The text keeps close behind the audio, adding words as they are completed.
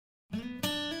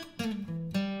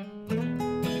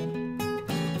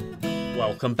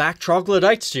Welcome back,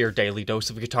 troglodytes, to your daily dose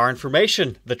of guitar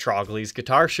information, the Trogly's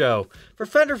Guitar Show. For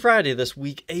Fender Friday this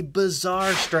week, a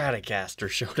bizarre Stratocaster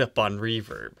showed up on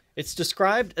Reverb. It's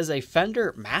described as a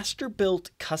Fender master-built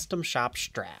custom shop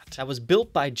Strat that was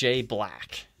built by Jay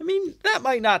Black. I mean, that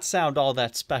might not sound all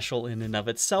that special in and of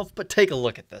itself, but take a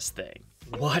look at this thing.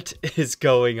 What is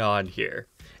going on here?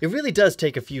 It really does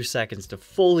take a few seconds to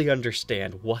fully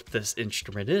understand what this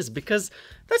instrument is, because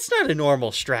that's not a normal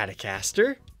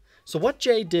Stratocaster. So what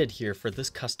Jay did here for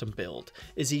this custom build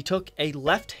is he took a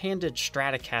left-handed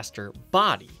Stratocaster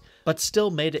body, but still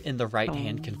made it in the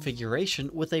right-hand configuration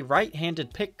with a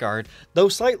right-handed pickguard, though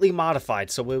slightly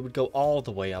modified so it would go all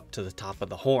the way up to the top of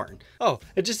the horn. Oh,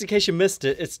 and just in case you missed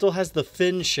it, it still has the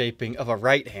fin shaping of a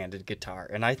right-handed guitar,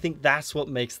 and I think that's what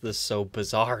makes this so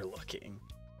bizarre looking.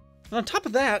 And on top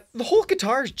of that, the whole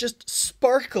guitar is just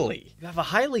sparkly. You have a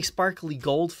highly sparkly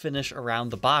gold finish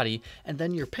around the body, and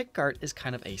then your pickguard is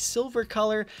kind of a silver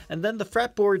color, and then the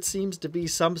fretboard seems to be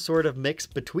some sort of mix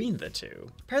between the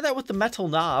two. Pair that with the metal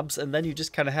knobs, and then you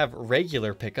just kind of have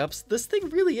regular pickups. This thing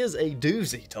really is a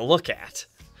doozy to look at.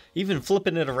 Even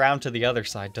flipping it around to the other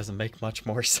side doesn't make much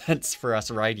more sense for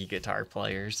us righty guitar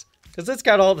players, because it's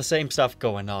got all the same stuff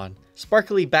going on.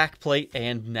 Sparkly backplate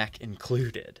and neck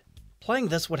included. Playing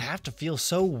this would have to feel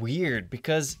so weird,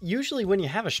 because usually when you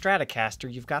have a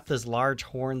Stratocaster, you've got this large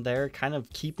horn there kind of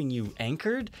keeping you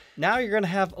anchored. Now you're going to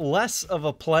have less of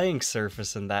a playing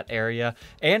surface in that area,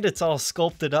 and it's all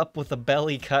sculpted up with the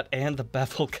belly cut and the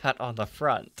bevel cut on the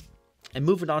front. And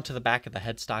moving on to the back of the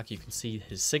headstock, you can see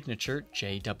his signature,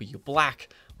 J.W.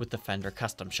 Black, with the Fender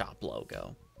Custom Shop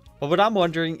logo. But what I'm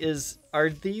wondering is,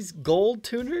 are these gold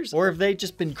tuners, or have they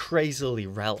just been crazily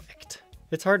relicked?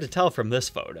 It's hard to tell from this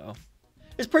photo.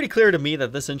 It's pretty clear to me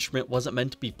that this instrument wasn't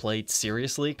meant to be played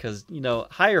seriously, because, you know,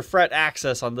 higher fret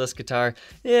access on this guitar,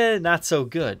 not so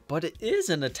good. But it is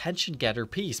an attention-getter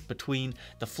piece between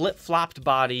the flip-flopped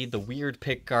body, the weird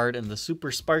pickguard, and the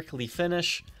super sparkly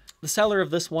finish. The seller of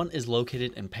this one is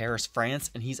located in Paris, France,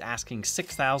 and he's asking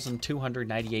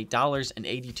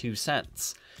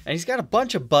 $6,298.82. And he's got a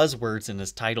bunch of buzzwords in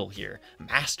his title here.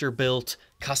 Master built,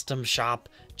 custom shop,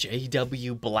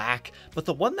 J.W. Black, but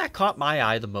the one that caught my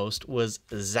eye the most was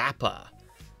Zappa.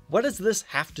 What does this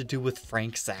have to do with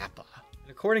Frank Zappa?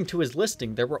 According to his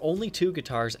listing, there were only 2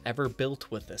 guitars ever built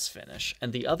with this finish,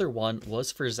 and the other one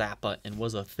was for Zappa and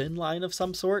was a thin line of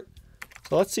some sort.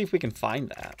 So let's see if we can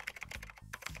find that.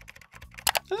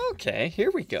 Okay,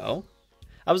 here we go.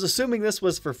 I was assuming this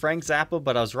was for Frank Zappa,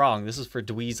 but I was wrong. This is for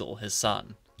Dweezil, his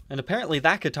son. And apparently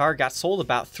that guitar got sold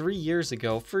about 3 years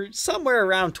ago for somewhere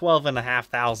around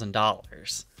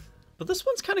 $12,500. But this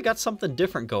one's kind of got something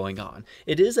different going on.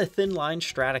 It is a thin line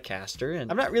Stratocaster, and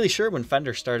I'm not really sure when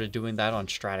Fender started doing that on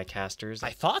Stratocasters.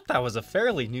 I thought that was a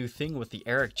fairly new thing with the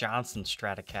Eric Johnson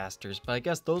Stratocasters, but I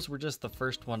guess those were just the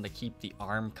first one to keep the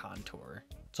arm contour.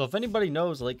 So if anybody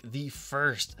knows like the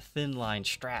first thin line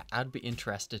Strat, I'd be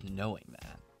interested in knowing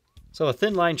that. So a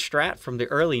thin line Strat from the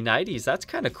early 90s, that's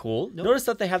kind of cool. Notice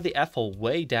that they have the F-hole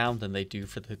way down than they do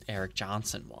for the Eric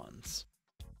Johnson ones.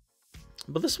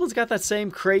 But this one's got that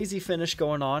same crazy finish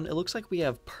going on. It looks like we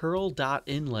have pearl dot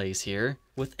inlays here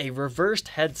with a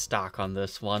reversed headstock on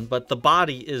this one, but the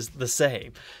body is the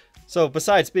same. So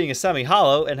besides being a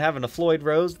semi-hollow and having a Floyd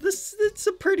Rose, it's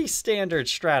a pretty standard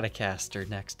Stratocaster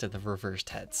next to the reversed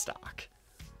headstock.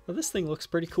 Well, this thing looks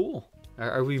pretty cool.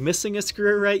 Are we missing a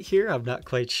screw right here? I'm not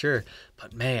quite sure.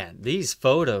 But man, these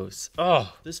photos,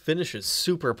 oh, this finish is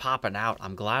super popping out.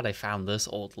 I'm glad I found this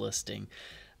old listing.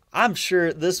 I'm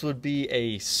sure this would be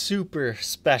a super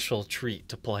special treat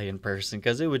to play in person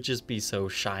because it would just be so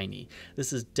shiny.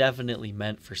 This is definitely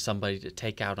meant for somebody to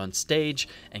take out on stage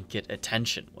and get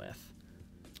attention with.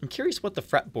 I'm curious what the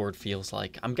fretboard feels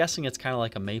like. I'm guessing it's kind of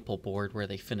like a maple board where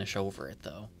they finish over it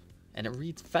though. And it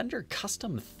reads Fender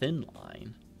Custom Thin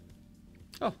Line.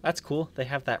 Oh, that's cool. They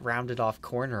have that rounded off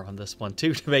corner on this one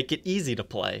too to make it easy to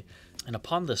play. And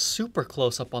upon the super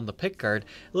close-up on the pickguard, it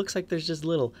looks like there's just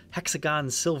little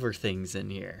hexagon silver things in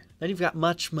here. Then you've got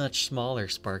much, much smaller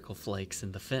sparkle flakes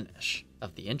in the finish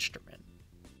of the instrument.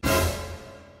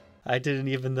 I didn't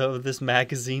even know this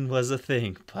magazine was a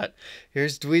thing, but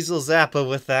here's Dweezil Zappa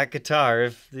with that guitar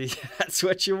if that's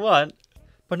what you want.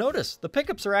 But notice, the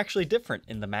pickups are actually different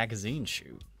in the magazine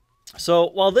shoot. So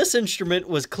while this instrument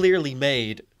was clearly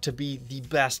made to be the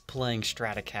best playing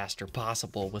Stratocaster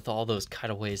possible with all those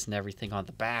cutaways and everything on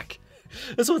the back,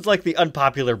 this one's like the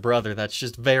unpopular brother that's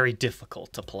just very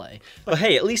difficult to play. But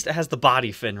hey, at least it has the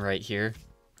body fin right here.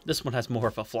 This one has more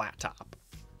of a flat top.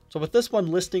 So with this one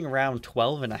listing around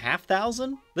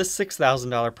 $12,500, this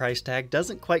 $6,000 price tag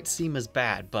doesn't quite seem as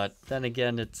bad, but then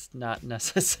again, it's not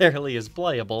necessarily as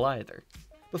playable either.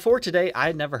 Before today, I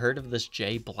had never heard of this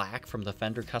Jay Black from the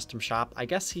Fender Custom Shop. I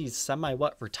guess he's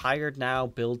retired now,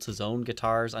 builds his own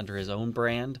guitars under his own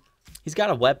brand. He's got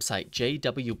a website,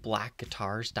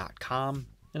 jwblackguitars.com,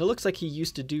 and it looks like he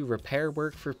used to do repair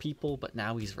work for people, but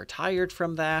now he's retired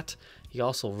from that. He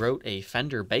also wrote a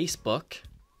Fender bass book.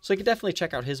 So you can definitely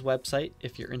check out his website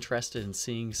if you're interested in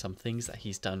seeing some things that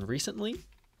he's done recently.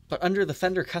 But under the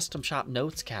Fender Custom Shop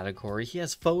Notes category, he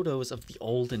has photos of the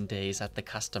olden days at the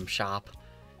custom shop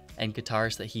and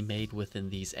guitars that he made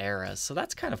within these eras. So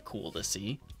that's kind of cool to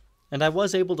see. And I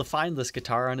was able to find this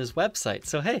guitar on his website.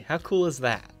 So hey, how cool is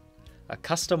that? A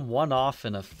custom one-off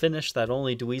in a finish that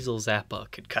only Dweezil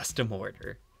Zappa could custom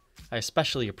order. I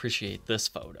especially appreciate this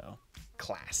photo.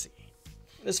 Classy.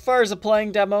 As far as a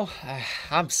playing demo,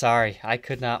 I'm sorry, I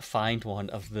could not find one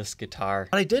of this guitar.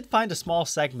 But I did find a small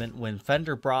segment when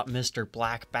Fender brought Mr.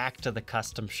 Black back to the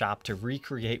custom shop to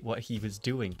recreate what he was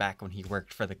doing back when he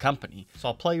worked for the company. So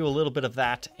I'll play you a little bit of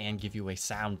that and give you a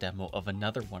sound demo of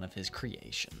another one of his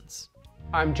creations.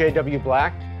 I'm J.W.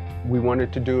 Black. We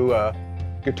wanted to do a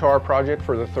guitar project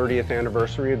for the 30th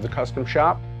anniversary of the custom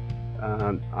shop.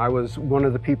 I was one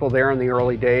of the people there in the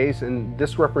early days, and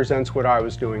this represents what I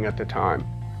was doing at the time.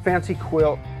 Fancy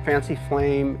quilt, fancy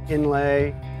flame,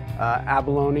 inlay,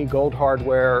 abalone, gold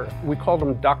hardware. We called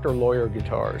them Dr. Lawyer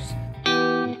guitars.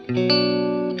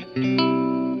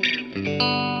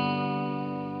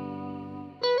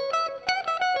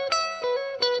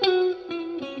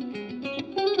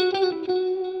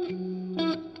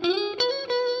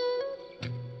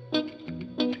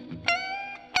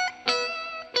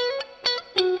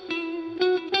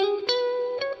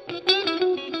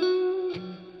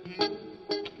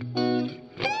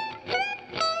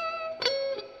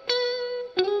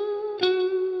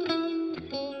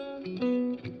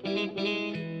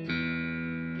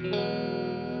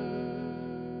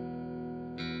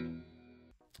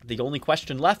 The only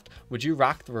question left, would you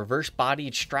rock the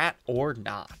reverse-bodied Strat or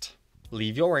not?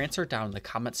 Leave your answer down in the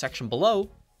comment section below.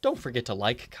 Don't forget to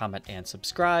like, comment, and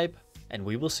subscribe, and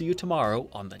we will see you tomorrow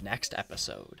on the next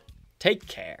episode. Take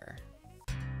care.